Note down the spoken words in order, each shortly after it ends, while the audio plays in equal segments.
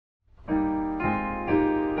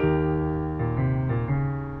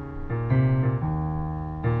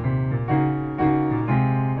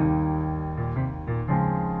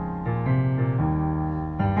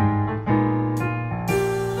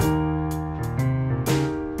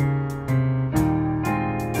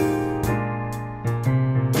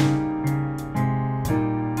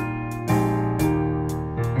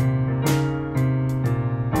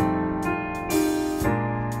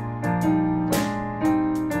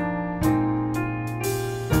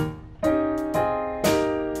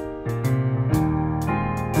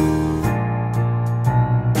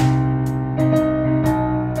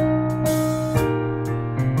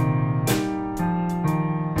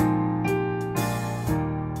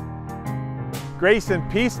Grace and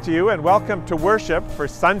peace to you, and welcome to worship for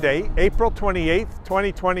Sunday, April 28th,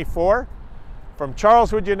 2024, from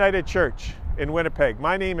Charleswood United Church in Winnipeg.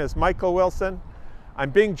 My name is Michael Wilson. I'm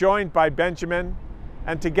being joined by Benjamin,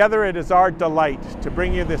 and together it is our delight to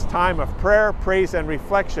bring you this time of prayer, praise, and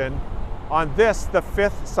reflection on this, the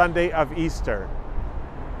fifth Sunday of Easter.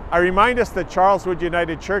 I remind us that Charleswood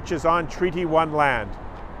United Church is on Treaty 1 land,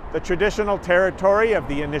 the traditional territory of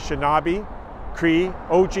the Anishinaabe, Cree,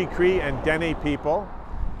 Oji-Cree, and Dene people,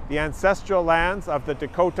 the ancestral lands of the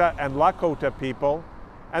Dakota and Lakota people,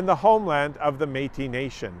 and the homeland of the Métis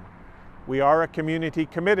Nation. We are a community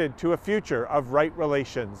committed to a future of right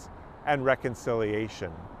relations and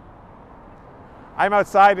reconciliation. I'm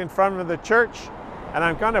outside in front of the church, and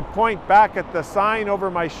I'm going to point back at the sign over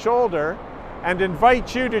my shoulder and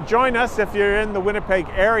invite you to join us if you're in the Winnipeg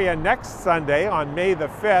area next Sunday on May the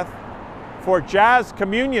 5th for Jazz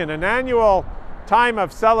Communion, an annual time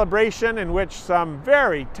of celebration in which some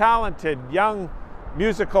very talented young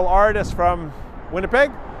musical artists from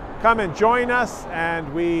Winnipeg come and join us,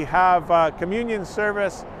 and we have a communion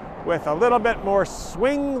service with a little bit more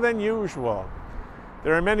swing than usual.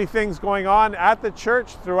 There are many things going on at the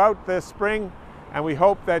church throughout this spring, and we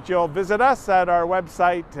hope that you'll visit us at our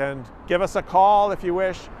website and give us a call if you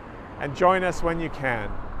wish, and join us when you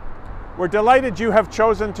can. We're delighted you have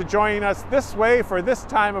chosen to join us this way for this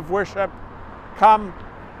time of worship. Come,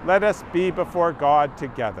 let us be before God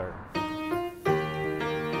together.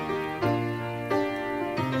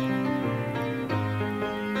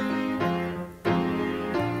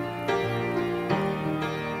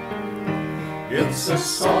 It's a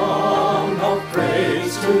song of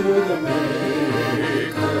praise to the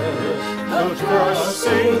Maker. The thrush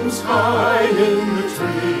sings high in the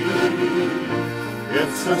tree.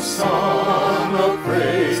 It's a song of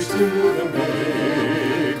praise to the Maker.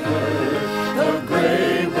 The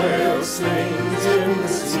gray whale sings in the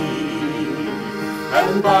sea.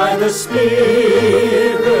 And by the Spirit,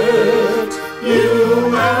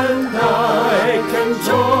 you and I can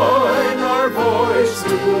join our voice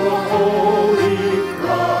to a holy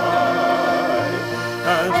cry,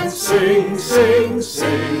 and sing, sing,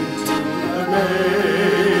 sing to the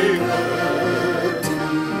Maker.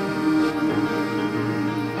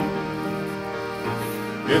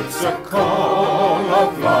 It's a call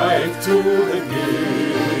of life to the Giver,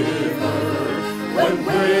 when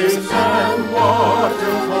grace and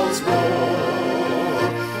waterfalls roar.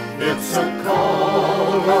 It's a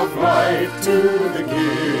call of life to the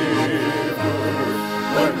Giver,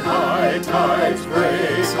 when high tides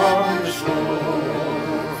break on the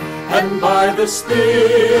shore. And by the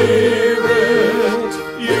Spirit,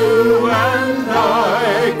 you and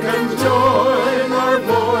I can join our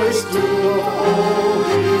voice to a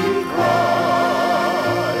holy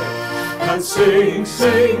cry, and sing,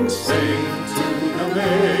 sing, sing to the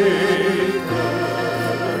Maker.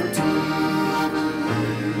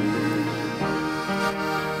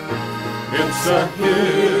 It's a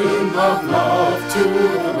hymn of love to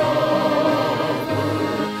the lover.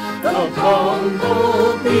 The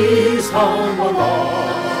bumblebees hum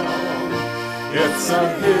along. It's a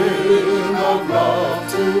hymn of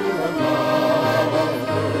love to the lover.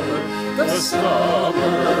 The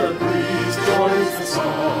summer breeze joins the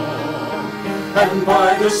song. And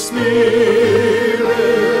by the Spirit,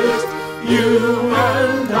 you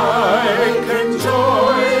and I can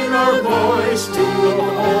join our voice to a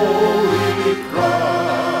holy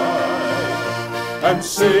cry, and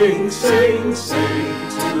sing, sing, sing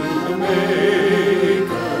to the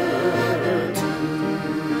Maker.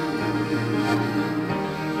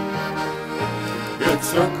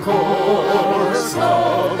 It's a chorus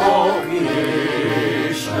of all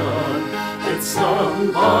creation. It's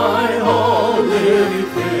sung by all living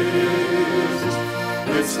things.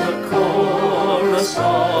 It's the chorus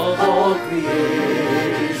of all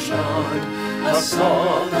creation, a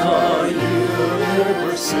song the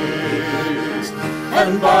universe sings.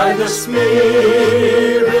 And by the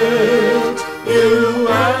Spirit, you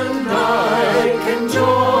and I can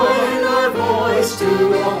join our voice to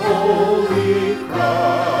a holy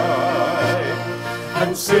cry,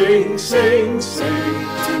 and sing, sing, sing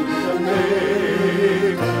to the Maker.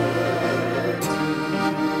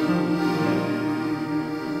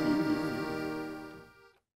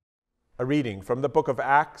 A reading from the book of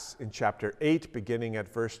Acts in chapter 8, beginning at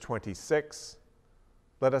verse 26.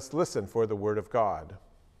 Let us listen for the word of God.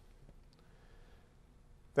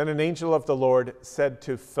 Then an angel of the Lord said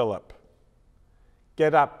to Philip,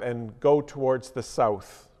 "Get up and go towards the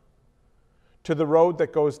south, to the road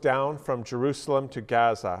that goes down from Jerusalem to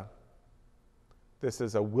Gaza. This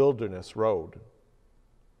is a wilderness road."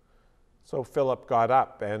 So Philip got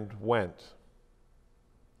up and went.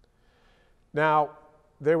 Now,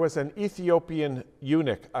 there was an Ethiopian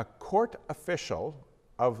eunuch, a court official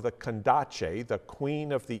of the Candace, the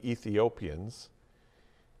queen of the Ethiopians,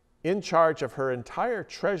 in charge of her entire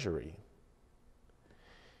treasury.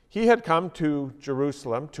 He had come to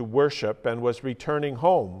Jerusalem to worship and was returning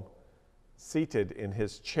home, seated in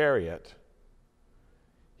his chariot.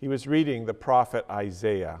 He was reading the prophet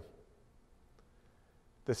Isaiah.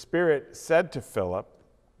 The Spirit said to Philip,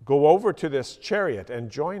 "Go over to this chariot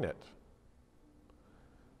and join it."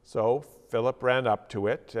 So Philip ran up to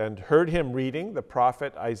it and heard him reading the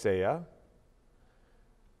prophet Isaiah.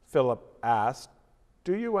 Philip asked,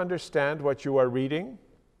 "Do you understand what you are reading?"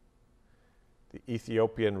 The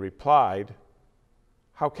Ethiopian replied,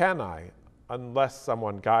 "How can I, unless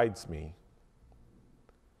someone guides me?"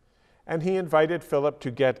 And he invited Philip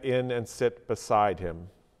to get in and sit beside him.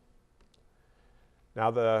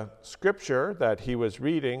 Now the scripture that he was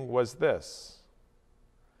reading was this: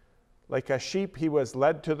 "Like a sheep he was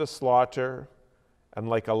led to the slaughter, and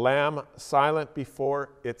like a lamb silent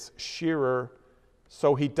before its shearer,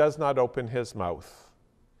 so he does not open his mouth.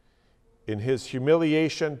 In his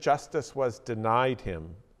humiliation, justice was denied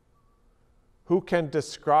him. Who can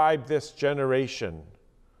describe this generation?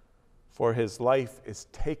 For his life is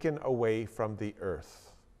taken away from the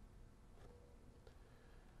earth."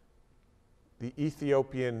 The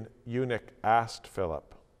Ethiopian eunuch asked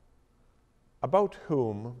Philip, "About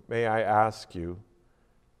whom, may I ask you,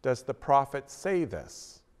 does the prophet say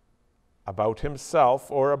this? About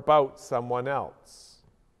himself or about someone else?"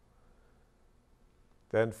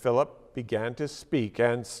 Then Philip began to speak,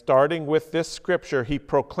 and starting with this scripture, he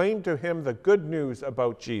proclaimed to him the good news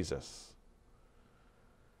about Jesus.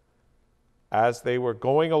 As they were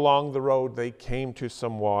going along the road, they came to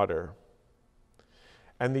some water.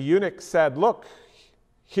 And the eunuch said, "Look,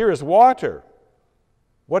 here is water.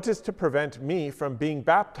 What is to prevent me from being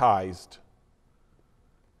baptized?"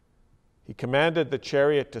 He commanded the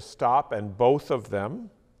chariot to stop, and both of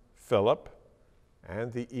them, Philip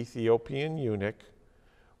and the Ethiopian eunuch,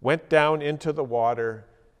 went down into the water,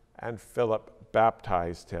 and Philip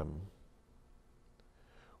baptized him.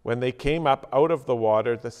 When they came up out of the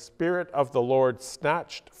water, the Spirit of the Lord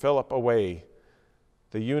snatched Philip away.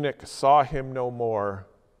 The eunuch saw him no more,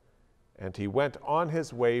 and he went on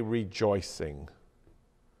his way rejoicing.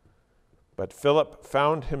 But Philip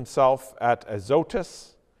found himself at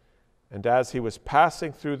Azotus, and as he was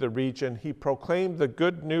passing through the region, he proclaimed the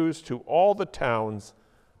good news to all the towns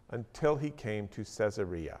until he came to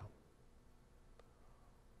Caesarea.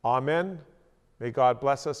 Amen. May God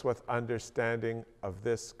bless us with understanding of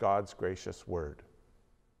this God's gracious word.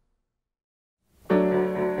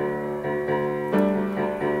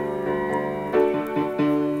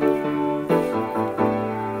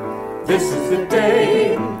 This is the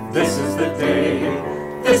day, this is the day,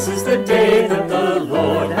 this is the day that the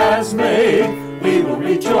Lord has made. We will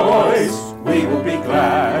rejoice, we will be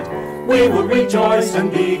glad, we will rejoice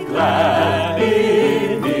and be glad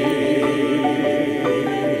in it.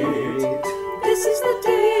 This is the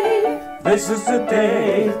day, this is the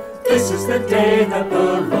day, this is the day that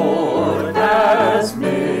the Lord has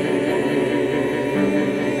made.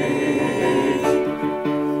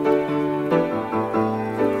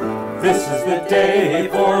 This is the day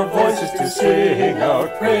for voices to sing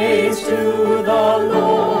out praise to the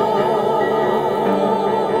Lord.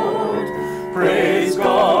 Praise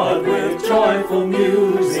God with joyful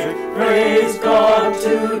music, praise God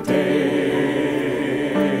today.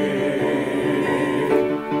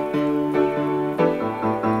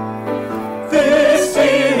 This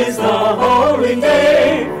is the holy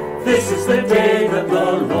day, this is the day that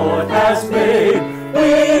the Lord has made.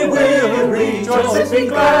 We will rejoice and be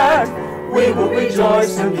glad, we will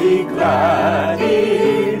rejoice and be glad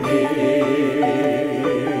in it.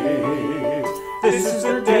 This is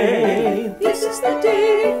the day, this is the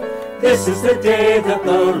day, this is the day that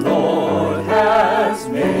the Lord has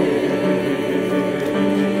made.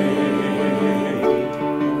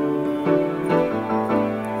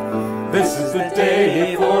 This is the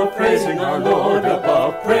day for praising our Lord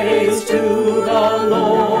above praise to the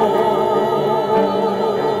Lord.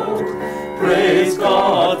 Praise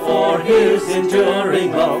God for his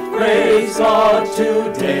enduring love, praise God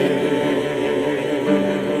today.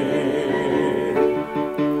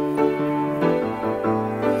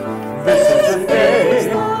 This is the day,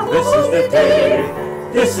 this is the day,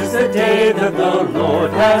 this is the day that the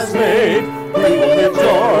Lord has made. We will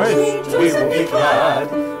rejoice, we will be glad,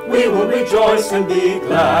 we will rejoice and be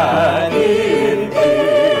glad in it.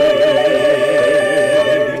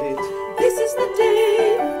 This is the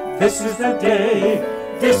day, this is the day,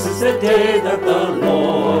 this is the day that the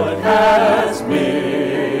Lord has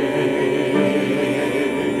made.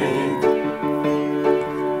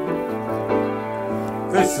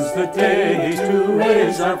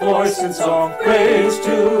 our voice in song, praise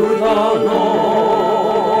to the Lord.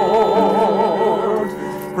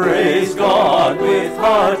 Praise God with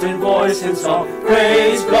heart and voice in song,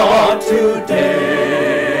 praise God today.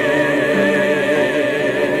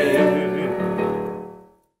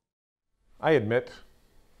 I admit,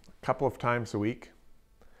 a couple of times a week,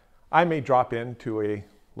 I may drop into a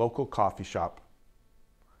local coffee shop,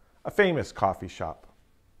 a famous coffee shop.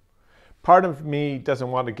 Part of me doesn't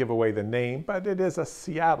want to give away the name, but it is a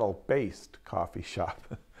Seattle-based coffee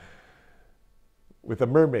shop with a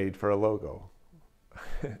mermaid for a logo.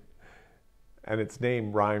 And its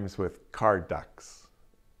name rhymes with car ducks.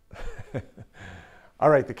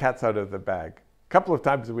 All right, the cat's out of the bag. A couple of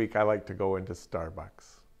times a week, I like to go into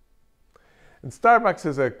Starbucks. And Starbucks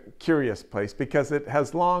is a curious place because it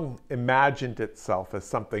has long imagined itself as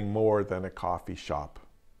something more than a coffee shop.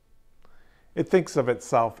 It thinks of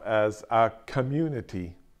itself as a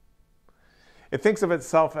community. It thinks of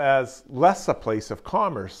itself as less a place of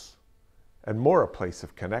commerce and more a place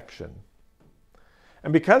of connection.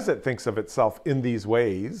 And because it thinks of itself in these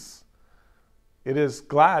ways, it is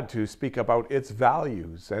glad to speak about its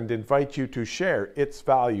values and invite you to share its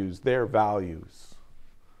values, their values.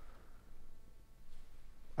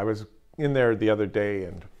 I was in there the other day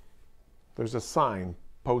and there's a sign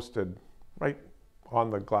posted right on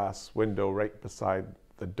the glass window right beside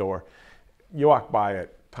the door. You walk by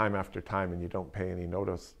it time after time and you don't pay any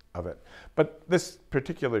notice of it. But this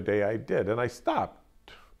particular day I did, and I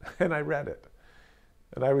stopped and I read it.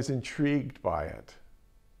 And I was intrigued by it.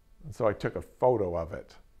 And so I took a photo of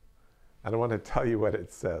it. And I want to tell you what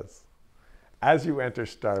it says. As you enter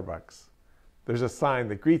Starbucks, there's a sign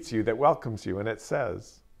that greets you, that welcomes you, and it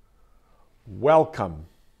says, "Welcome,"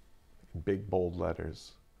 in big bold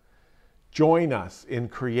letters. Join us in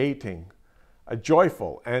creating a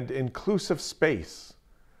joyful and inclusive space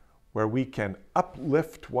where we can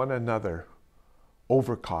uplift one another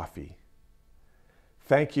over coffee.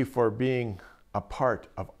 Thank you for being a part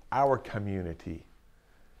of our community.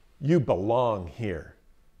 You belong here.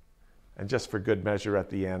 And just for good measure at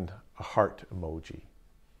the end, a heart emoji.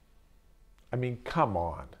 I mean, come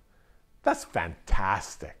on. That's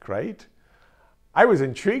fantastic, right? I was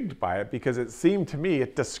intrigued by it because it seemed to me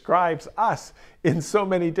it describes us in so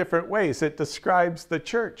many different ways. It describes the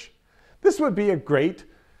church. This would be a great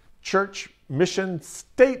church mission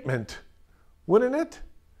statement, wouldn't it?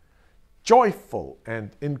 Joyful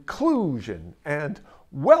and inclusion and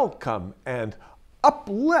welcome and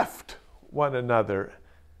uplift one another.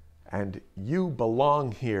 And you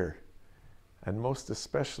belong here. And most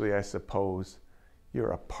especially, I suppose,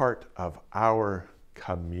 you're a part of our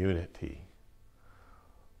community.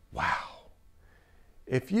 Wow.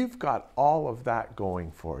 If you've got all of that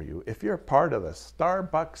going for you, if you're part of the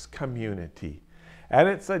Starbucks community, and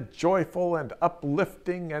it's a joyful and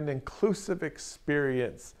uplifting and inclusive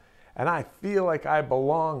experience, and I feel like I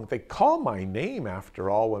belong, they call my name after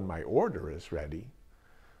all when my order is ready,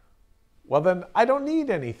 well then I don't need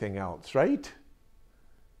anything else, right?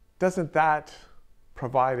 Doesn't that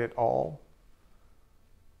provide it all?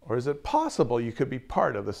 Or is it possible you could be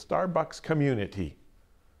part of the Starbucks community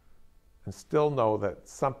and still know that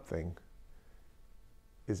something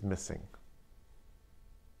is missing?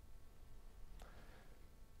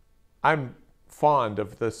 I'm fond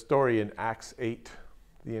of the story in Acts 8,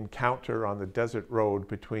 the encounter on the desert road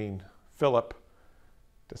between Philip,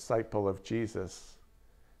 disciple of Jesus,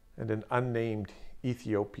 and an unnamed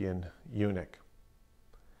Ethiopian eunuch.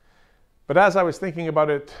 But as I was thinking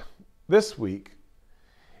about it this week,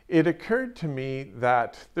 it occurred to me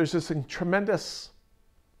that there's this tremendous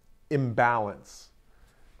imbalance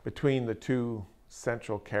between the two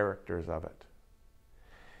central characters of it.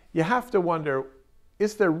 You have to wonder,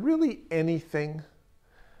 is there really anything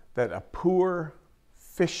that a poor,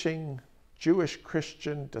 fishing, Jewish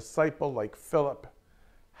Christian disciple like Philip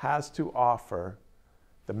has to offer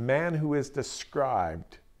the man who is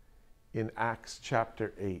described in Acts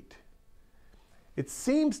chapter 8? It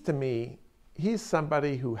seems to me he's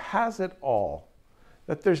somebody who has it all,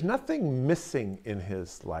 that there's nothing missing in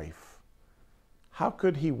his life. How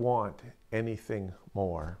could he want anything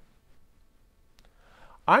more?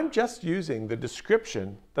 I'm just using the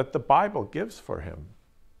description that the Bible gives for him.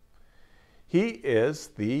 He is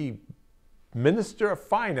the minister of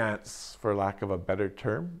finance, for lack of a better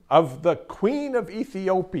term, of the Queen of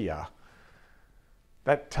Ethiopia.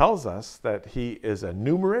 That tells us that he is a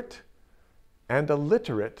numerate and a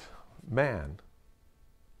literate man.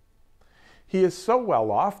 He is so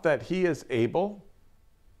well off that he is able,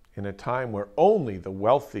 in a time where only the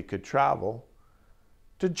wealthy could travel,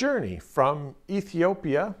 to journey from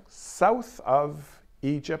Ethiopia south of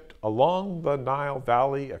Egypt, along the Nile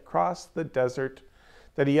Valley, across the desert,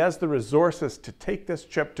 that he has the resources to take this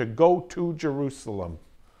trip to go to Jerusalem.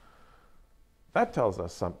 That tells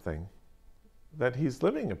us something, that he's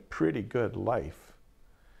living a pretty good life.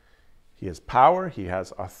 He has power, he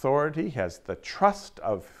has authority, he has the trust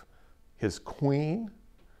of his queen.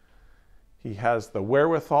 He has the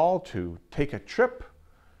wherewithal to take a trip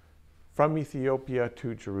from Ethiopia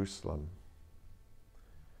to Jerusalem.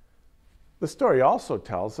 The story also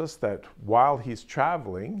tells us that while he's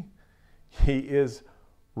traveling, he is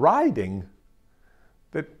riding,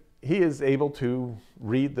 that he is able to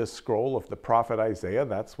read the scroll of the prophet Isaiah.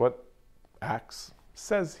 That's what Acts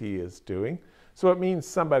says he is doing. So it means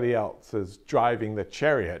somebody else is driving the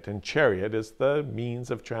chariot, and chariot is the means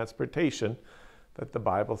of transportation that the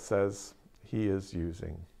Bible says he is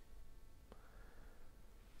using.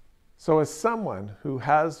 So as someone who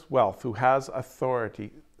has wealth, who has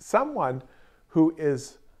authority, someone who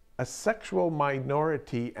is a sexual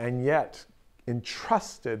minority and yet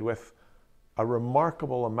entrusted with a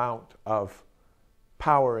remarkable amount of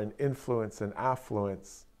power and influence and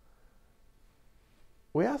affluence,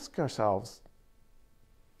 we ask ourselves,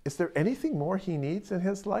 is there anything more he needs in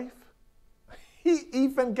his life? He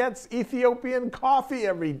even gets Ethiopian coffee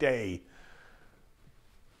every day.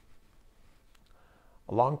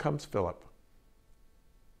 Along comes Philip,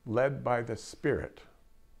 led by the Spirit,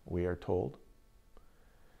 we are told.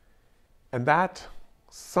 And that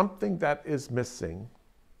something that is missing,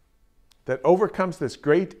 that overcomes this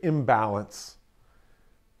great imbalance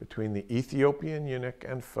between the Ethiopian eunuch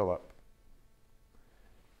and Philip,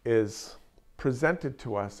 is presented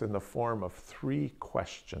to us in the form of 3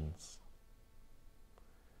 questions.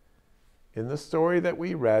 In the story that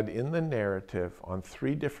we read in the narrative, on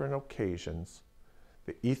 3 different occasions,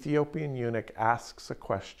 the Ethiopian eunuch asks a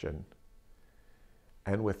question,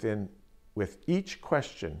 and with each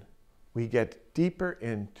question, we get deeper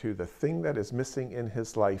into the thing that is missing in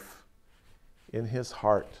his life, in his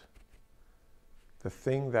heart, the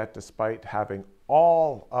thing that, despite having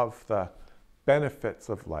all of the benefits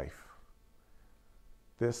of life,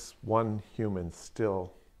 this one human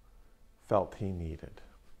still felt he needed.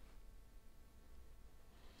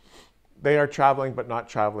 They are traveling but not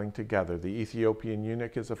traveling together. The Ethiopian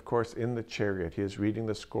eunuch is, of course, in the chariot. He is reading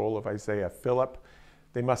the scroll of Isaiah. Philip,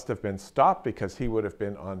 they must have been stopped because he would have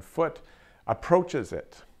been on foot, approaches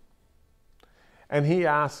it. And he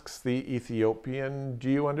asks the Ethiopian,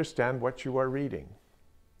 do you understand what you are reading?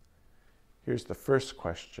 Here's the first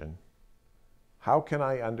question. How can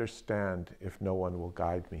I understand if no one will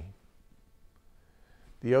guide me?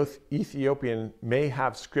 The Ethiopian may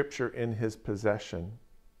have scripture in his possession.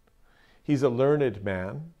 He's a learned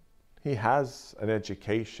man. He has an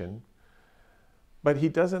education. But he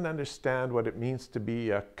doesn't understand what it means to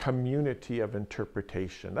be a community of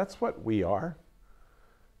interpretation. That's what we are.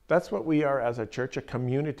 That's what we are as a church, a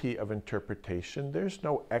community of interpretation. There's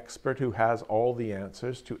no expert who has all the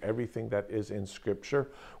answers to everything that is in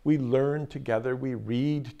Scripture. We learn together, we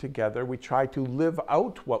read together, we try to live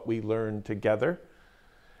out what we learn together.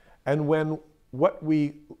 And when what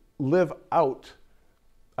we live out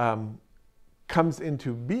comes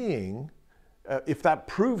into being, if that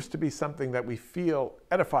proves to be something that we feel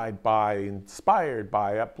edified by, inspired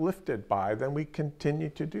by, uplifted by, then we continue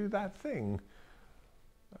to do that thing.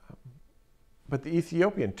 But the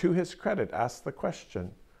Ethiopian, to his credit, asks the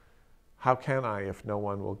question, how can I if no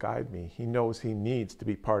one will guide me? He knows he needs to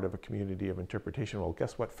be part of a community of interpretation. Well,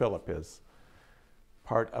 guess what Philip is?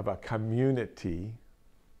 Part of a community,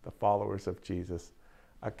 the followers of Jesus,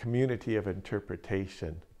 a community of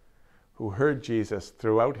interpretation, who heard Jesus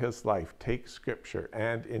throughout his life take Scripture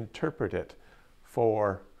and interpret it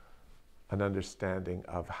for an understanding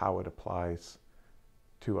of how it applies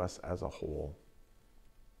to us as a whole.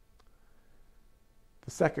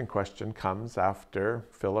 The second question comes after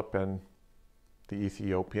Philip and the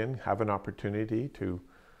Ethiopian have an opportunity to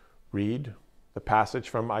read the passage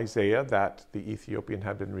from Isaiah that the Ethiopian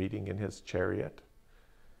had been reading in his chariot.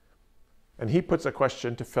 And he puts a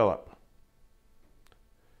question to Philip.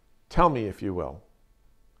 Tell me, if you will,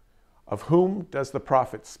 of whom does the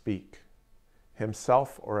prophet speak,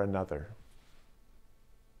 himself or another?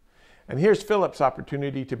 And here's Philip's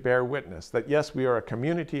opportunity to bear witness that yes, we are a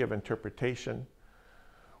community of interpretation.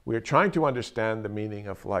 We are trying to understand the meaning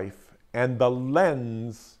of life, and the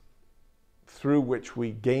lens through which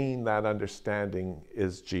we gain that understanding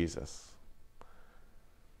is Jesus.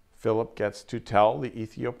 Philip gets to tell the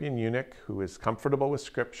Ethiopian eunuch, who is comfortable with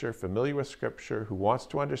Scripture, familiar with Scripture, who wants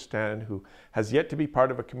to understand, who has yet to be part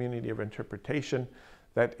of a community of interpretation,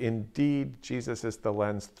 that indeed Jesus is the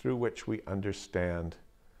lens through which we understand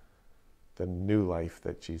the new life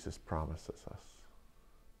that Jesus promises us.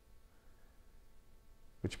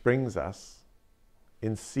 Which brings us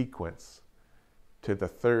in sequence to the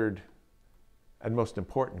third and most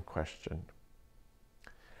important question.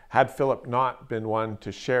 Had Philip not been one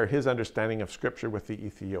to share his understanding of Scripture with the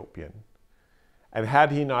Ethiopian, and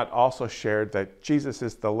had he not also shared that Jesus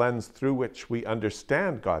is the lens through which we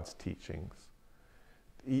understand God's teachings,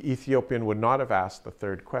 the Ethiopian would not have asked the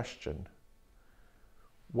third question: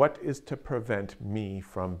 what is to prevent me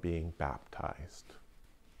from being baptized?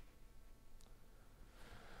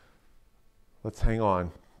 Let's hang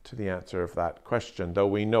on to the answer of that question, though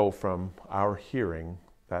we know from our hearing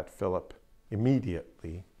that Philip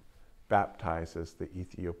immediately baptizes the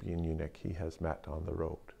Ethiopian eunuch he has met on the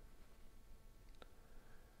road.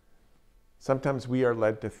 Sometimes we are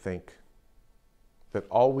led to think that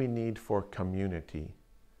all we need for community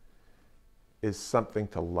is something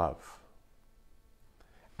to love,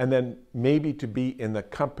 and then maybe to be in the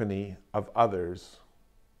company of others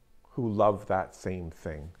who love that same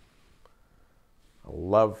thing. I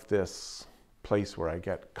love this place where I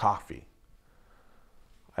get coffee.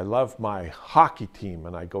 I love my hockey team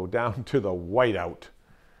and I go down to the whiteout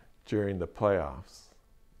during the playoffs.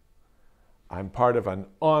 I'm part of an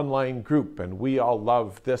online group and we all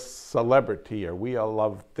love this celebrity, or we all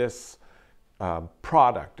love this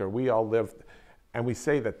product, or we all live, and we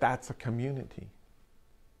say that that's a community.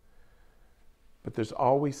 But there's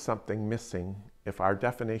always something missing if our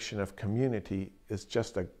definition of community is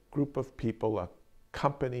just a group of people, a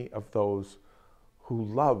company of those who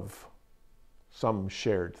love some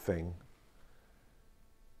shared thing.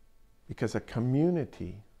 Because a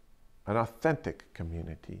community, an authentic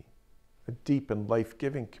community, a deep and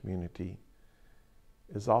life-giving community,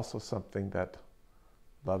 is also something that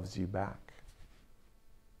loves you back.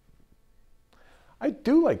 I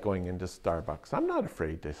do like going into Starbucks. I'm not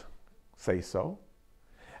afraid to say so.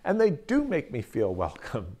 And they do make me feel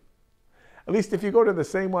welcome. At least if you go to the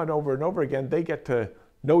same one over and over again, they get to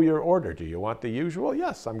know your order. Do you want the usual?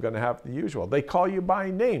 Yes, I'm going to have the usual. They call you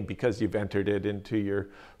by name because you've entered it into your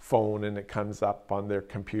phone and it comes up on their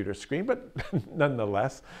computer screen. But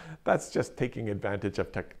nonetheless, that's just taking advantage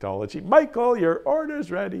of technology. Michael, your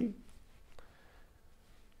order's ready.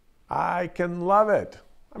 I can love it.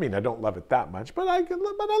 I mean, I don't love it that much, but I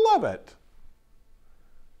love it.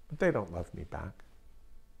 But they don't love me back.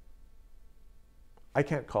 I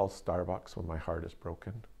can't call Starbucks when my heart is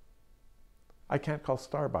broken. I can't call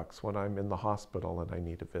Starbucks when I'm in the hospital and I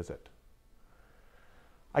need a visit.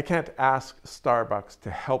 I can't ask Starbucks to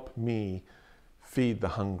help me feed the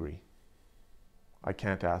hungry. I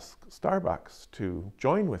can't ask Starbucks to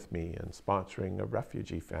join with me in sponsoring a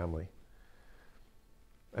refugee family.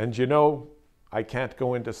 And you know, I can't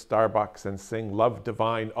go into Starbucks and sing Love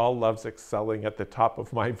Divine, All Love's Excelling at the top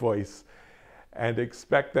of my voice and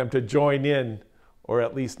expect them to join in, or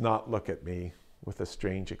at least not look at me with a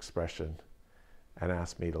strange expression and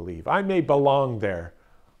ask me to leave. I may belong there,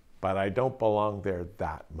 but I don't belong there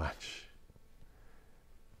that much.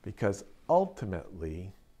 Because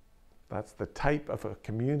ultimately, that's the type of a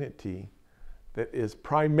community that is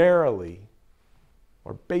primarily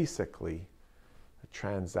or basically a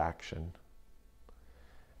transaction.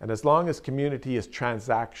 And as long as community is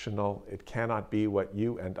transactional, it cannot be what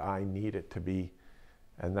you and I need it to be,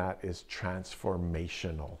 and that is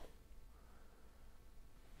transformational.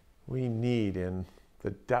 We need, in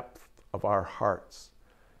the depth of our hearts,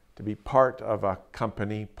 to be part of a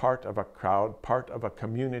company, part of a crowd, part of a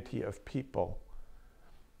community of people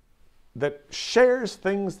that shares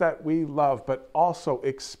things that we love, but also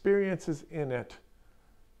experiences in it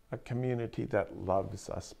a community that loves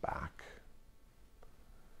us back.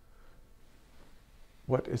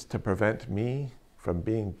 What is to prevent me from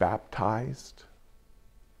being baptized?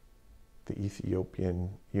 The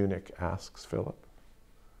Ethiopian eunuch asks Philip.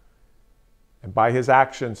 And by his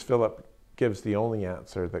actions, Philip gives the only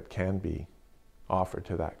answer that can be offered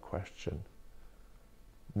to that question.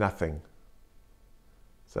 Nothing,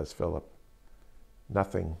 says Philip,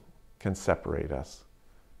 nothing can separate us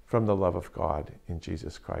from the love of God in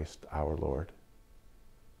Jesus Christ our Lord.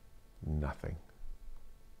 Nothing.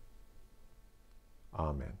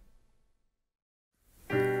 Amen.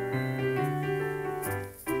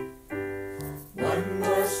 One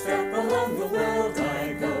more step along the world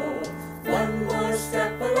I go. One more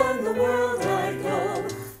step along the world I go.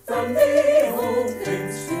 From the old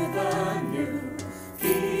things to the new.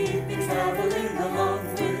 Keep me traveling along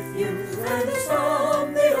with you. And as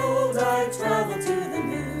from the old I travel to the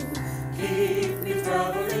new. Keep me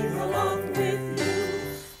traveling along with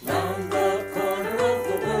you. Round the corner of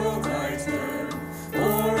the world I turn.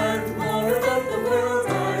 More and more about the world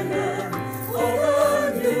I learn.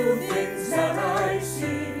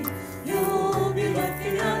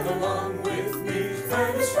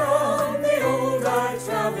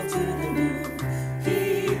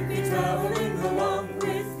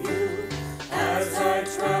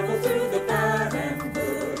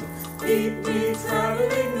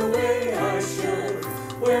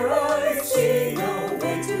 see no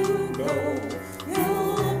way to go.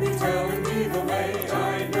 You'll be telling me the way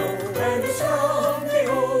I know. And it's from the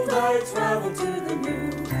old I travel to the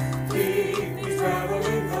new. Keep me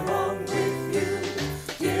traveling along with you.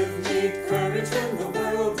 Give me courage when the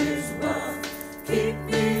world is rough. Keep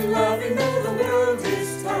me loving though the world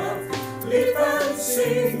is tough. Leap and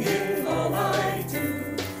sing in all I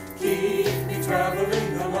do. Keep me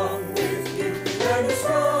traveling along with you. And it's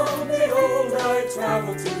from the old I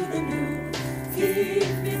travel to the new.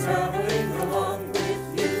 Keep me traveling along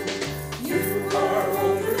with you. You are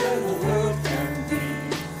older than the world can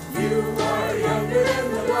be. You are younger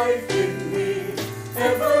than the life in me.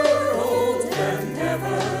 Ever old and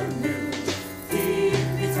ever new. Keep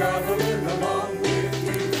me traveling along with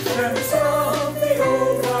you. And it's from the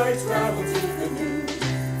old I travel to the new.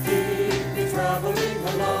 Keep me traveling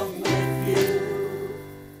along with you.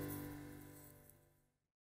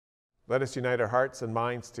 Let us unite our hearts and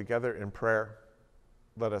minds together in prayer.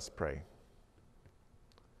 Let us pray.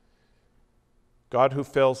 God, who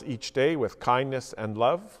fills each day with kindness and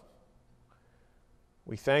love,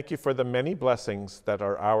 we thank you for the many blessings that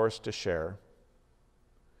are ours to share.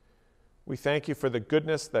 We thank you for the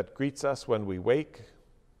goodness that greets us when we wake,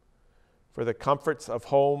 for the comforts of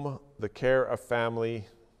home, the care of family,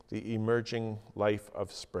 the emerging life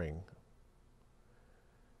of spring.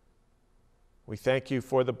 We thank you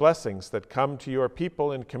for the blessings that come to your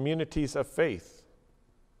people in communities of faith.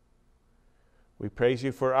 We praise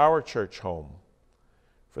you for our church home,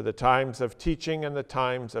 for the times of teaching and the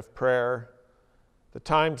times of prayer, the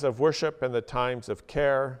times of worship and the times of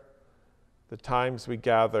care, the times we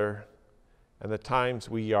gather, and the times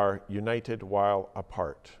we are united while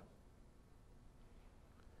apart.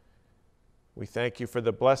 We thank you for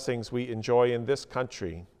the blessings we enjoy in this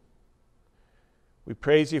country. We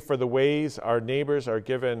praise you for the ways our neighbors are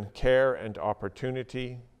given care and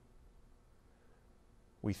opportunity.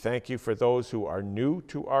 We thank you for those who are new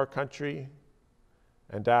to our country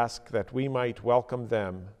and ask that we might welcome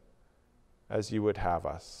them as you would have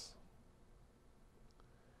us.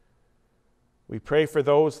 We pray for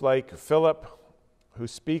those like Philip who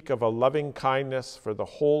speak of a loving kindness for the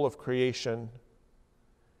whole of creation,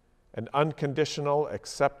 an unconditional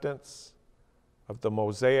acceptance of the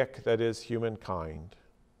mosaic that is humankind.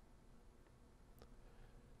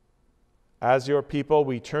 As your people,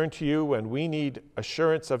 we turn to you when we need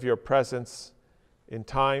assurance of your presence in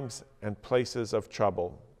times and places of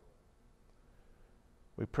trouble.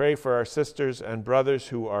 We pray for our sisters and brothers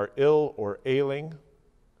who are ill or ailing,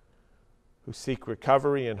 who seek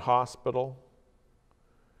recovery in hospital,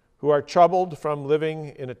 who are troubled from living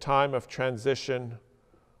in a time of transition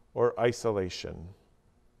or isolation.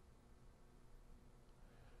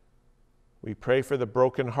 We pray for the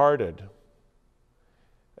brokenhearted.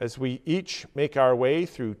 As we each make our way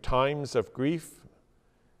through times of grief,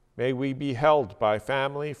 may we be held by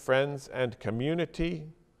family, friends, and community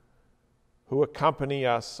who accompany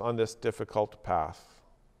us on this difficult path.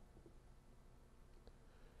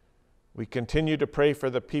 We continue to pray for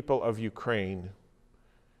the people of Ukraine,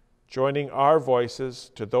 joining our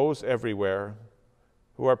voices to those everywhere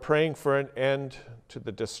who are praying for an end to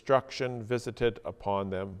the destruction visited upon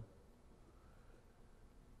them.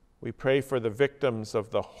 We pray for the victims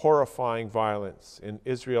of the horrifying violence in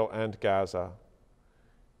Israel and Gaza,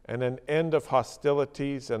 and an end of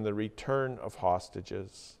hostilities and the return of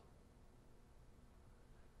hostages.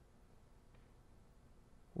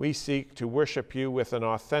 We seek to worship you with an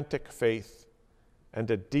authentic faith and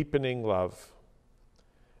a deepening love.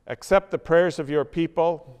 Accept the prayers of your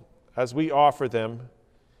people as we offer them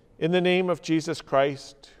in the name of Jesus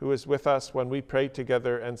Christ, who is with us when we pray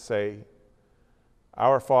together and say,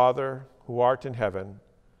 Our Father, who art in heaven,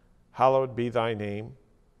 hallowed be thy name.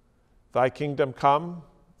 Thy kingdom come,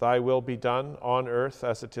 thy will be done on earth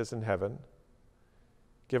as it is in heaven.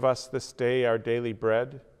 Give us this day our daily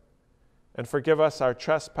bread, and forgive us our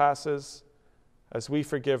trespasses as we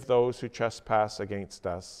forgive those who trespass against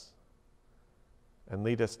us. And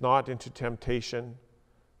lead us not into temptation,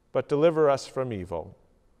 but deliver us from evil.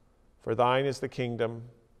 For thine is the kingdom,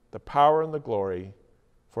 the power, and the glory,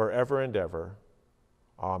 forever and ever.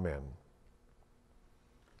 Amen.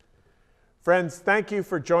 Friends, thank you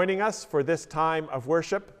for joining us for this time of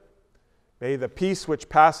worship. May the peace which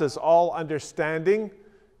passes all understanding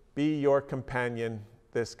be your companion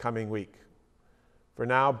this coming week. For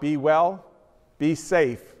now, be well, be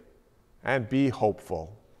safe, and be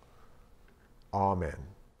hopeful. Amen.